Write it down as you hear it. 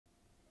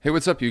Hey,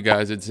 what's up you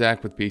guys? It's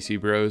Zach with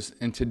PCBros,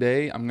 and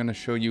today I'm going to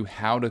show you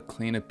how to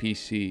clean a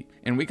PC.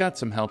 And we got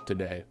some help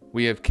today.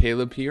 We have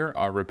Caleb here,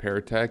 our repair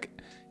tech.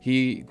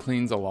 He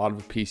cleans a lot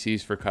of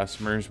PCs for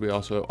customers. We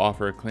also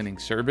offer a cleaning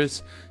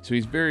service, so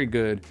he's very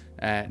good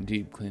at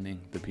deep cleaning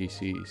the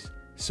PCs.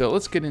 So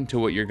let's get into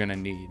what you're going to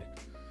need.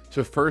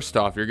 So first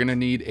off, you're going to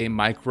need a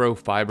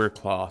microfiber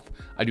cloth.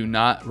 I do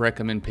not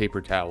recommend paper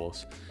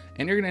towels.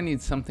 And you're going to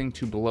need something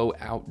to blow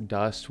out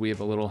dust. We have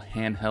a little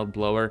handheld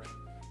blower,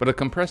 but a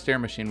compressed air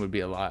machine would be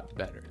a lot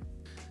better.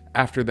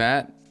 After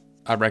that,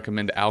 I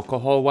recommend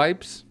alcohol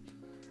wipes.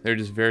 They're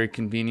just very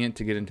convenient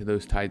to get into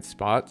those tight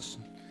spots.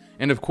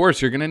 And of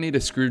course, you're gonna need a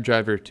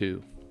screwdriver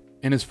too.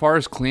 And as far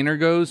as cleaner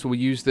goes, we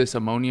use this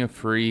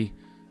ammonia-free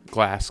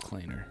glass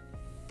cleaner.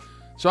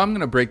 So I'm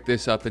gonna break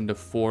this up into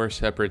 4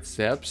 separate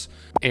steps: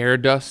 air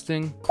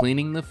dusting,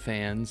 cleaning the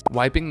fans,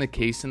 wiping the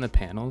case and the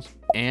panels,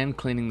 and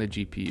cleaning the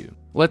GPU.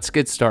 Let's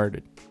get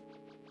started.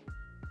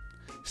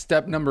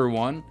 Step number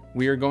 1,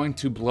 we are going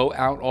to blow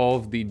out all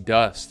of the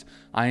dust.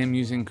 I am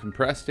using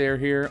compressed air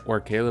here, or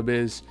Caleb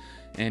is,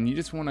 and you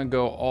just want to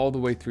go all the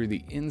way through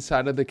the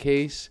inside of the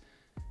case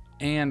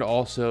and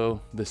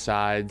also the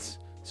sides.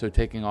 So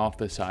taking off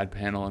the side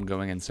panel and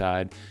going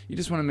inside. You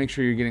just want to make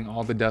sure you're getting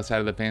all the dust out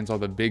of the fans, all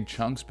the big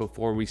chunks,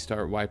 before we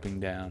start wiping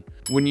down.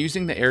 When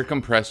using the air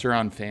compressor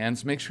on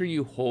fans, make sure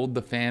you hold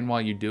the fan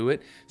while you do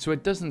it so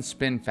it doesn't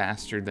spin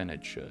faster than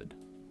it should.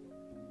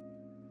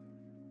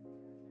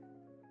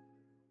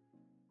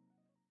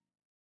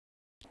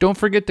 Don't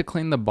forget to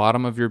clean the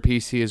bottom of your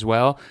PC as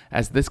well,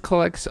 as this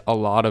collects a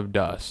lot of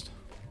dust.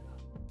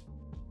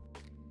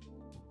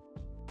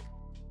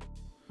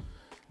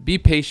 Be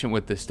patient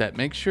with this step.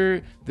 Make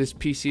sure this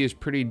PC is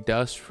pretty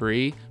dust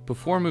free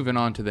before moving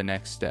on to the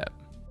next step.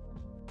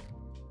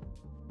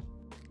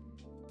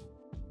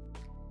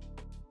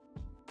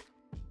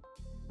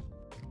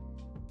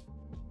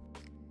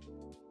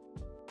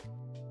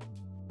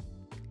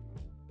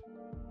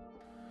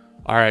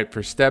 All right,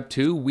 for step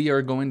 2, we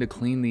are going to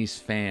clean these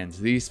fans.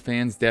 These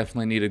fans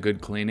definitely need a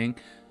good cleaning.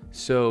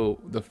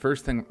 So the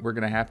first thing we're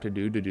gonna have to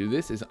do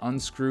this is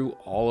unscrew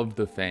all of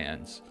the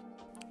fans.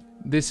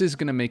 This is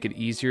gonna make it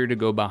easier to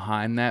go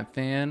behind that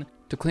fan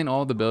to clean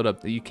all the buildup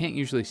that you can't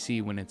usually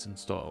see when it's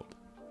installed.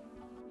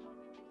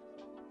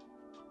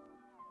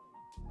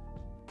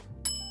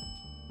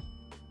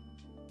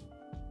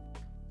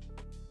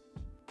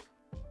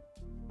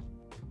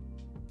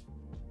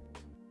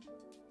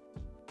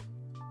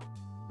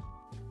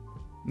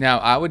 Now,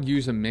 I would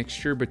use a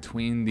mixture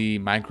between the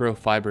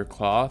microfiber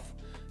cloth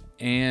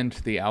and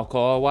the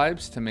alcohol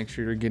wipes to make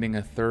sure you're getting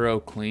a thorough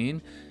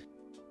clean.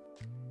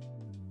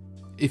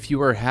 If you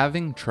are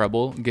having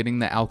trouble getting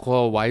the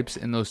alcohol wipes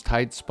in those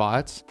tight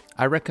spots,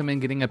 I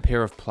recommend getting a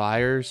pair of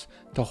pliers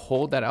to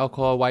hold that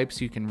alcohol wipe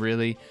so you can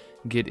really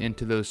get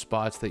into those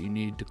spots that you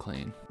need to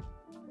clean.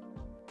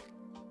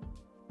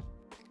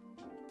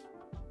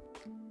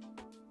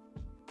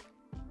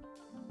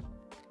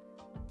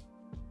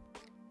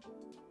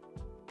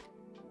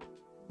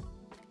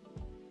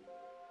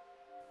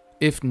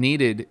 If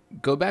needed,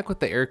 go back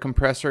with the air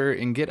compressor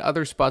and get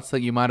other spots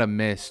that you might have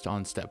missed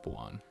on step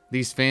 1.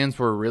 These fans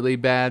were really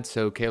bad,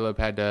 so Caleb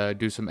had to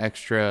do some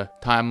extra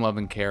time, love,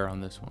 and care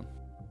on this one.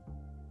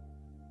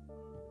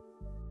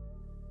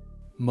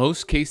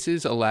 Most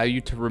cases allow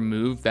you to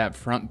remove that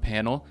front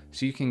panel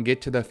so you can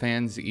get to the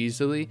fans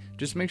easily.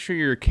 Just make sure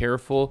you're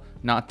careful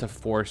not to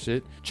force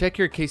it. Check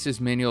your case's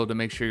manual to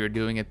make sure you're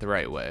doing it the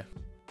right way.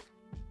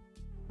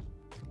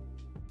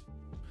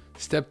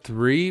 Step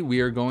 3, we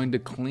are going to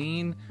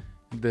clean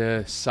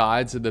the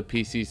sides of the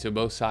PC, so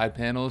both side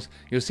panels.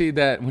 You'll see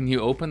that when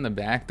you open the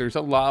back, there's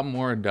a lot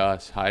more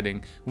dust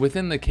hiding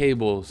within the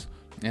cables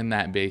in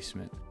that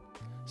basement.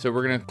 So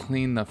we're gonna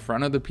clean the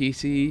front of the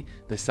PC,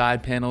 the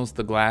side panels,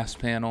 the glass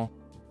panel.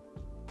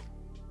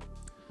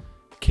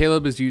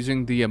 Caleb is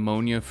using the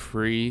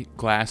ammonia-free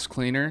glass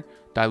cleaner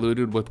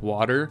diluted with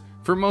water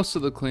for most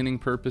of the cleaning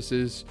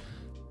purposes.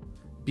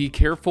 Be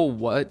careful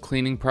what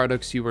cleaning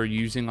products you are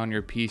using on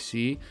your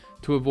PC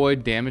to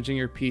avoid damaging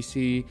your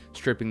PC,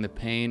 stripping the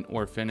paint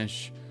or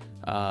finish.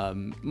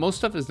 Most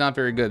stuff is not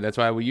very good. That's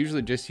why we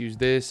usually just use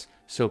this,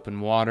 soap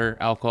and water,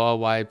 alcohol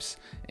wipes.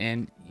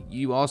 And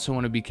you also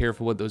want to be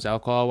careful with those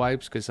alcohol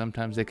wipes because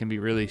sometimes they can be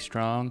really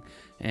strong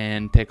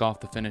and take off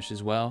the finish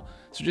as well.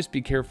 So just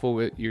be careful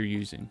what you're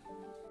using.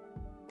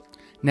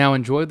 Now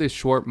enjoy this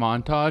short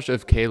montage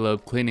of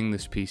Caleb cleaning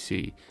this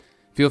PC.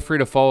 Feel free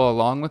to follow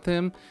along with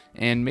him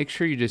and make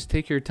sure you just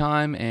take your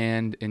time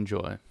and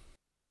enjoy.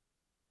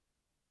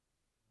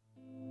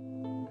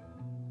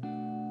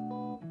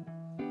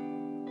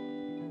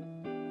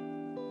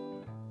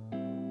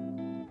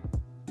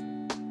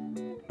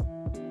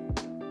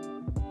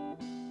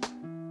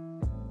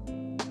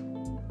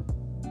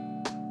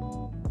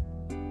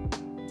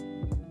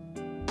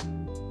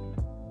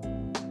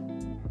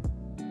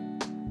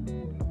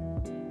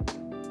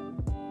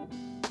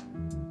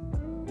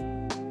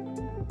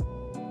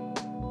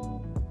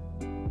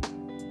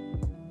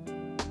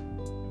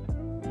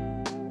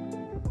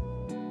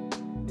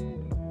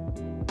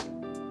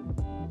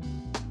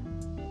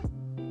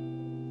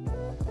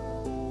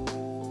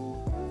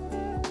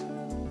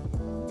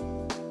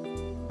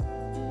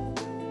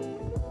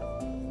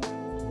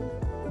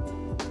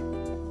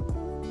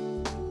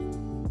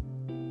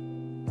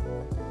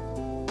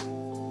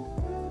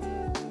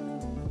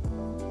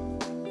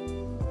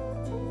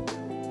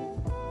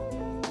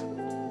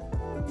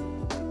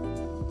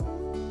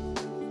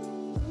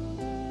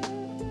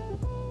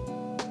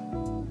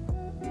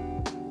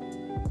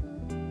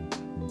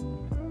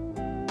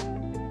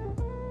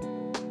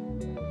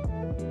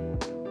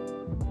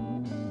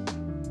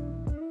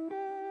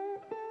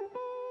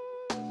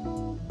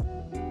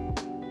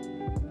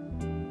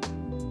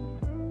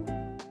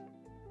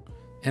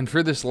 And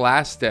for this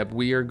last step,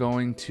 we are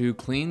going to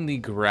clean the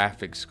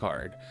graphics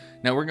card.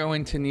 Now we're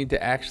going to need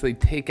to actually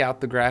take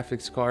out the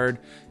graphics card.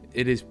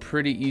 It is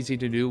pretty easy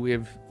to do. We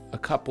have a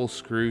couple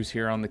screws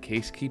here on the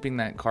case keeping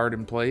that card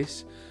in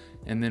place,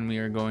 and then we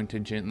are going to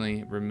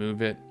gently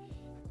remove it.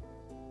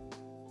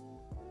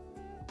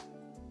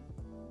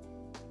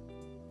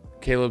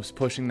 Caleb's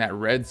pushing that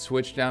red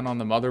switch down on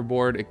the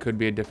motherboard. It could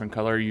be a different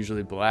color,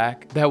 usually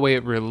black. That way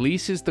it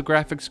releases the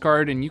graphics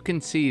card, and you can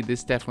see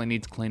this definitely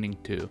needs cleaning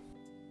too.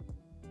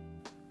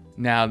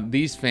 Now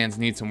these fans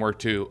need some work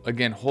too.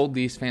 Again, hold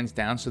these fans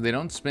down so they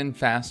don't spin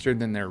faster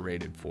than they're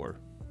rated for.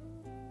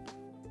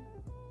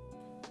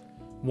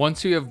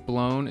 Once you have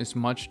blown as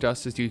much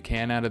dust as you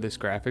can out of this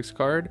graphics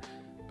card,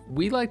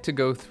 we like to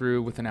go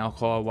through with an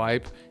alcohol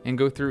wipe and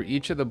go through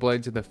each of the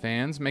blades of the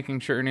fans, making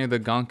sure any of the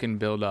gunk can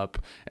build up.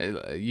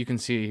 You can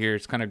see here,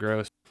 it's kind of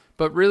gross,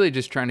 but really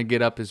just trying to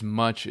get up as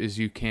much as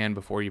you can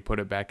before you put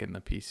it back in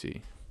the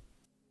PC.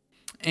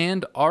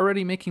 And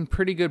already making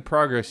pretty good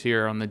progress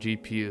here on the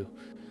GPU.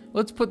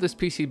 Let's put this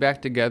PC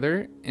back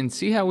together and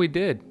see how we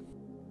did.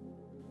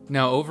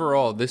 Now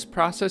overall, this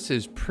process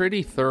is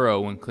pretty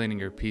thorough when cleaning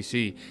your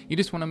PC. You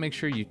just want to make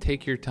sure you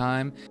take your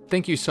time.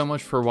 Thank you so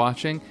much for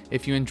watching.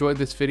 If you enjoyed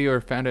this video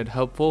or found it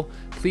helpful,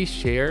 please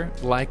share,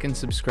 like, and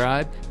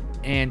subscribe.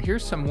 And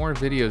here's some more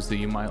videos that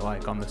you might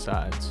like on the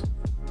sides.